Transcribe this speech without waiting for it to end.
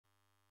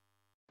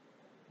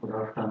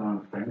Good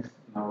afternoon, friends.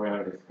 Now we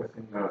are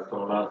discussing a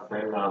solar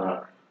cell or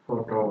a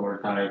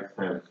photovoltaic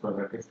cell. So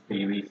that is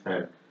PV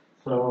cell.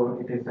 So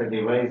it is a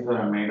device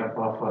made up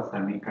of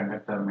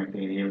semiconductor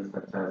materials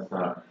such as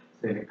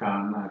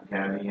silicon,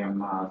 gallium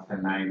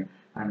arsenide,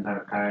 and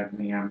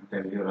cadmium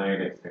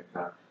telluride,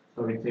 etc.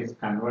 So which is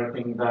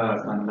converting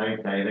the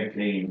sunlight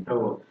directly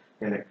into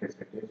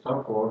electricity.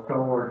 So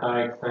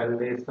photovoltaic cell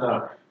is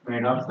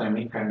made of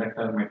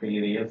semiconductor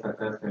materials such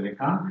as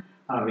silicon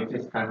which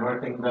is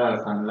converting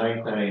the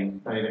sunlight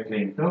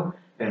directly into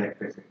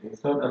electricity.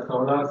 So the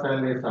solar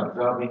cell is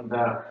absorbing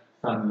the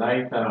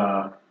sunlight.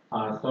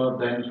 So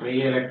then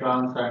free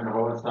electrons and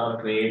holes are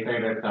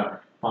created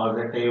at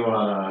positive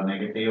or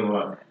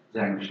negative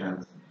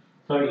junctions.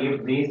 So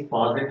if these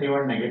positive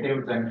and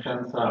negative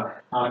junctions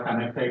are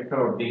connected to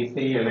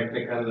DC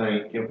electrical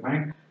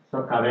equipment,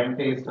 so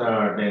current is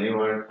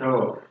delivered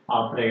to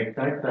operate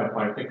that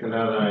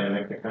particular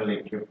electrical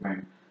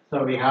equipment.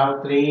 So we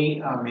have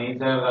three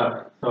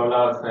major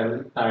solar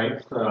cell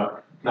types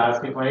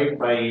classified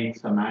by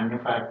its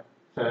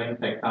manufacturing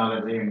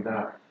technology in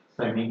the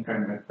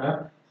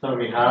semiconductor. So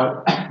we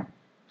have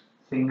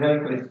single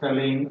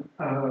crystalline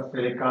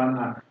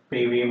silicon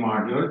PV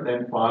module,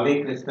 then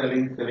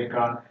polycrystalline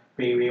silicon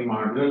PV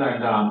module,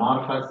 and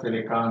amorphous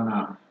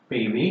silicon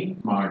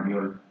PV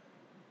module.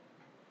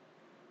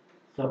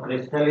 So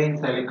crystalline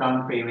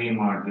silicon PV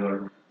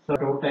module. So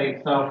two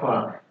types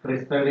of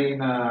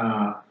crystalline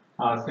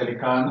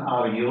silicon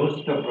are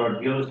used to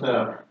produce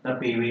the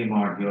PV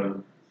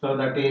module. So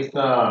that is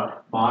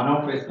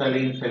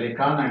monocrystalline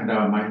silicon and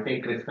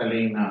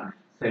multicrystalline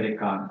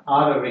silicon,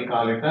 or we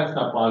call it as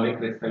a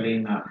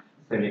polycrystalline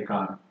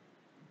silicon.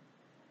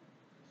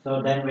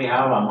 So then we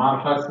have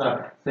amorphous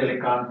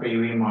silicon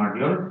PV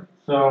module.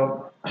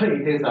 So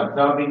it is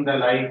absorbing the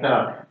light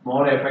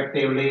more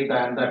effectively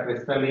than the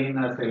crystalline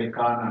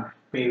silicon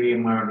PV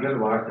module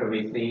what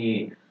we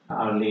see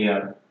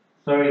earlier.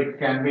 So it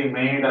can be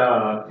made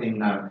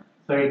thinner.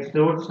 So it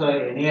suits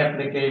any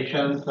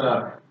applications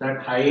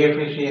that high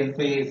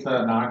efficiency is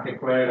not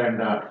required and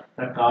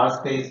the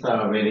cost is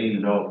very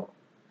low.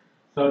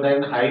 So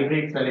then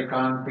hybrid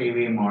silicon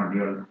PV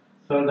module.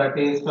 So that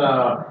is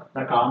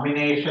the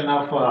combination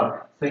of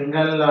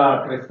single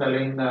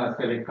crystalline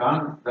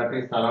silicon that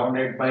is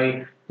surrounded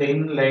by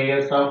thin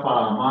layers of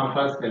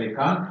amorphous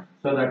silicon.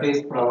 So that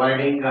is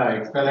providing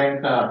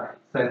excellent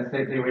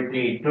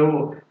sensitivity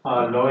to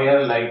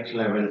lower light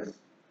levels.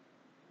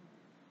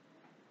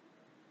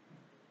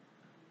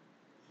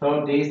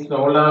 So these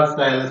solar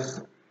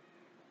cells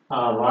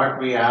what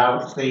we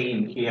have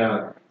seen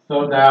here.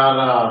 So they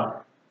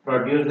are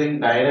producing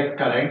direct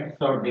current,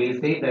 so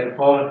DC,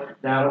 therefore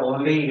they are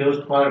only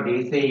used for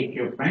DC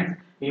equipment.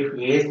 If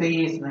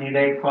AC is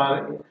needed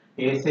for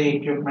AC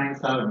equipments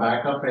or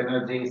backup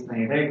energy is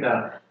needed,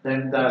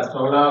 then the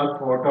solar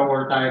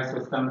photovoltaic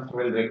systems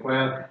will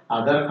require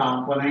other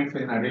components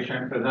in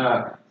addition to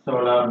the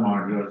solar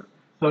modules.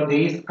 So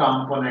these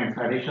components,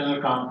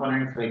 additional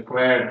components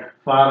required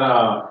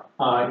for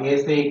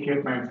AC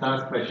equipments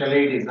are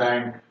specially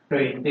designed to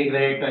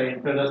integrate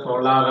into the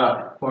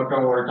solar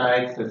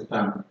photovoltaic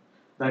system.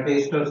 That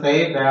is to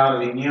say, they are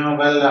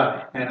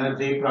renewable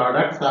energy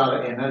products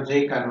or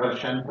energy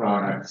conversion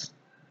products.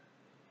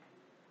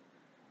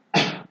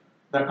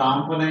 The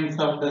components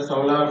of the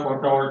solar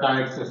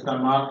photovoltaic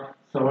system are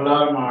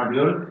solar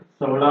module,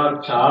 solar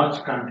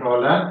charge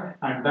controller,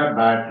 and the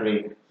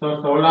battery.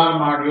 So solar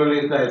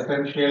module is the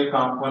essential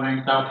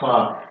component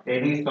of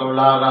any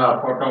solar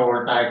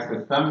photovoltaic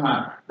system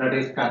that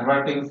is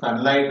converting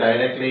sunlight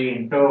directly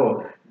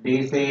into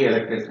DC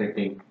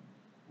electricity.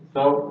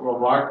 So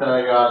what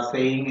you are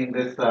seeing in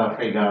this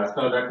figure,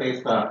 so that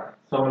is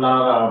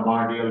solar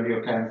module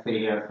you can see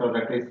here. So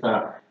that is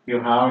you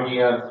have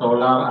here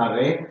solar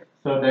array.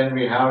 So then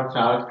we have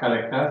charge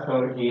collector.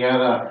 So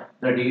here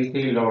the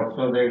DC load.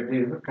 So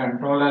this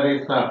controller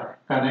is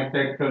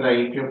connected to the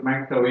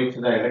equipment to which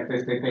the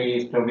electricity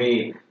is to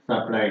be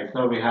supplied.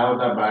 So we have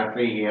the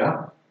battery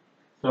here.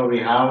 So we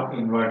have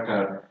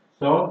inverter.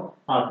 So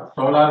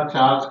solar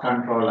charge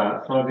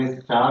controller. So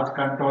this charge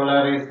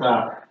controller is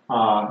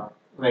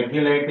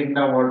regulating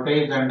the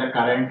voltage and the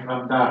current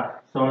from the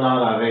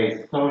solar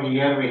arrays. So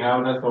here we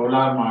have the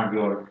solar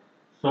module.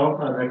 So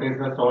that is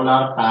the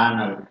solar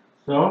panel.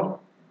 So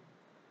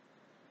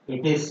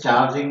it is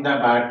charging the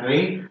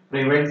battery,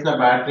 prevents the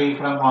battery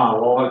from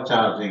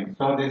overcharging.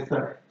 So this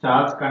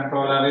charge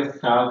controller is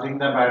charging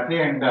the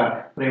battery and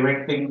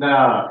preventing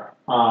the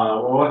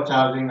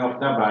overcharging of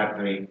the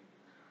battery.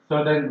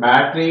 So then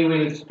battery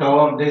will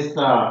store this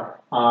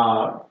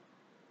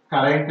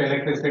current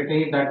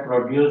electricity that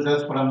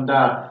produces from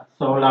the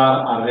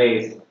solar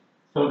arrays.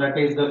 So that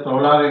is the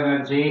solar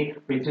energy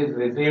which is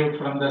received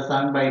from the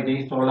sun by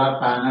these solar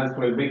panels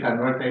will be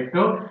converted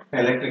to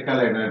electrical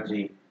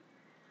energy.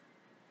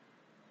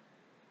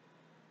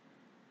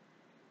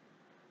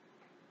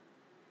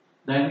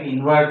 Then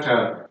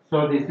inverter.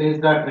 So this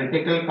is the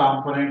critical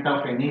component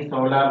of any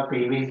solar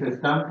PV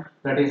system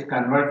that is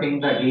converting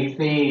the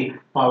DC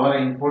power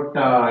input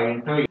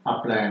into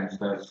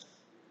appliances.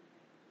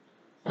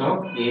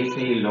 So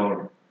AC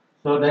load.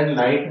 So then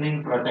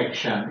lightning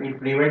protection. It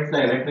prevents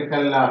the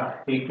electrical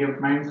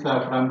equipments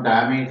from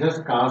damages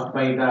caused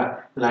by the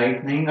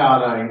lightning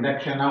or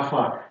induction of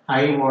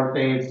high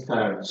voltage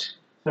surge.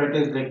 So it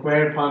is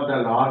required for the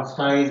large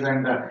size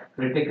and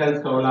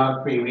critical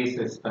solar PV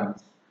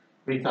systems,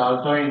 which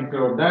also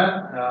include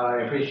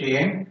the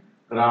efficient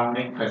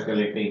grounding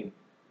facility.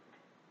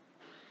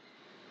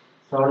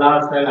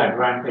 Solar cell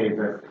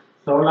advantages.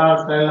 Solar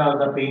cell or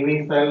the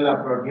PV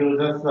cell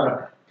produces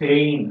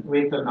clean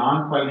with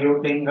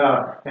non-polluting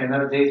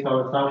energy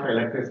source of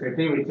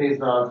electricity, which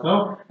is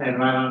also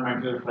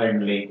environmental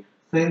friendly.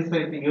 Since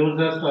it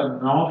uses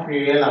no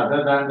fuel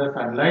other than the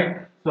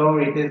sunlight, so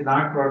it is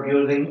not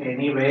producing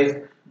any waste,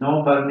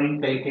 no burning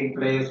taking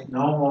place,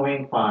 no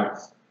moving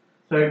parts.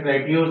 So it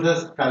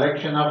reduces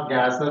collection of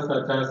gases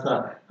such as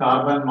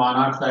carbon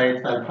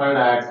monoxide, sulfur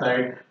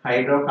dioxide,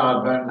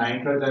 hydrocarbon,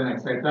 nitrogen,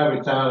 etc.,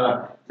 which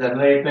are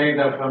generated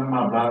from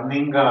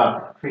burning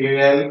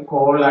fuel,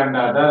 coal, and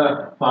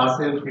other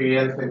fossil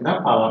fuels in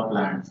the power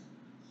plants.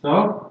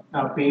 So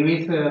a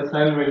PV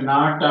cell will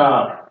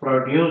not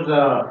produce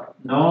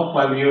no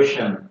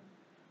pollution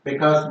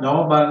because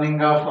no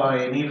burning of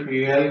any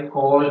fuel,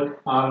 coal,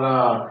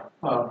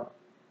 or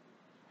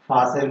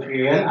fossil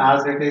fuel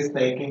as it is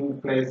taking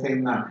place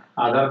in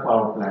other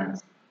power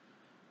plants.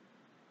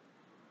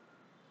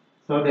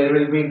 So there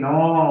will be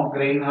no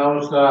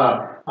greenhouse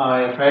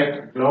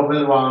effect,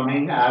 global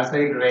warming,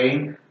 acid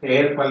rain,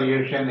 air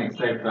pollution,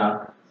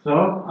 etc.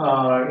 So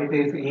it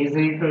is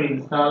easy to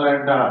install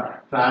and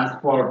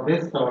transport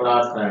this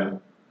solar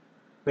cell.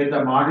 With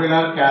a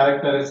modular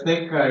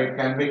characteristic, it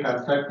can be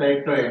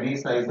constructed to any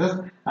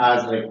sizes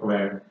as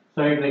required.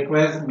 So it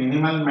requires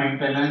minimal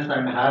maintenance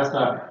and has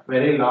a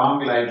very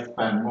long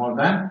lifespan, more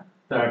than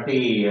 30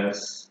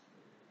 years.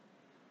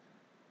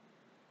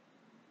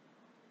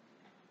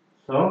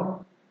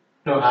 So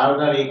to have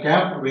the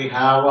recap, we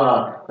have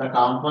the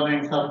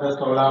components of the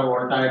solar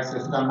voltaic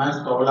system as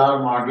solar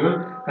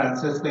module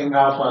consisting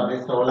of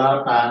the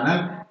solar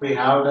panel. We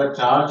have the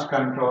charge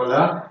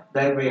controller.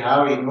 Then we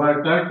have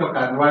inverter to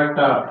convert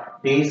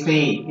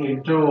DC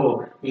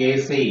into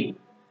AC.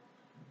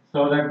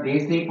 So that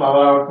DC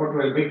power output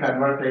will be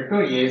converted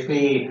to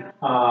AC.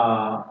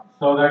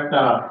 So that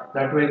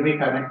that will be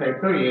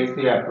connected to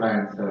AC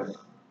appliances.